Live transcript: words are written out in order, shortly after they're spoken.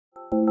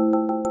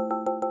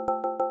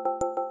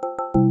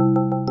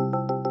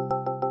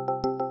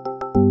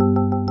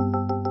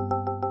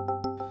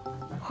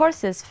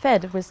Horses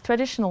fed with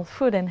traditional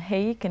food and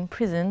hay can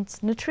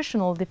present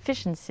nutritional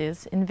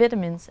deficiencies in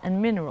vitamins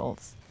and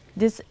minerals.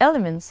 These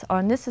elements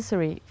are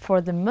necessary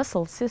for the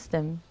muscle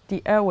system,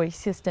 the airway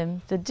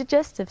system, the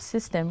digestive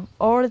system,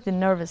 or the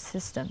nervous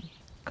system.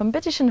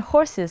 Competition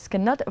horses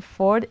cannot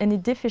afford any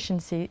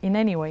deficiency in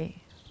any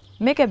way.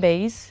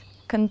 Megabase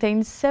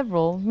contains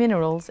several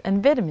minerals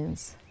and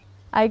vitamins.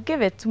 I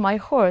give it to my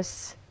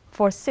horse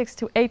for 6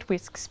 to 8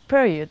 weeks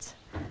period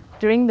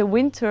during the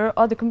winter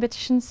or the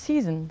competition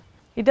season.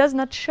 He does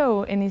not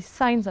show any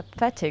signs of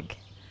fatigue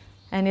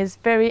and is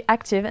very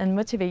active and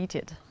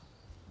motivated.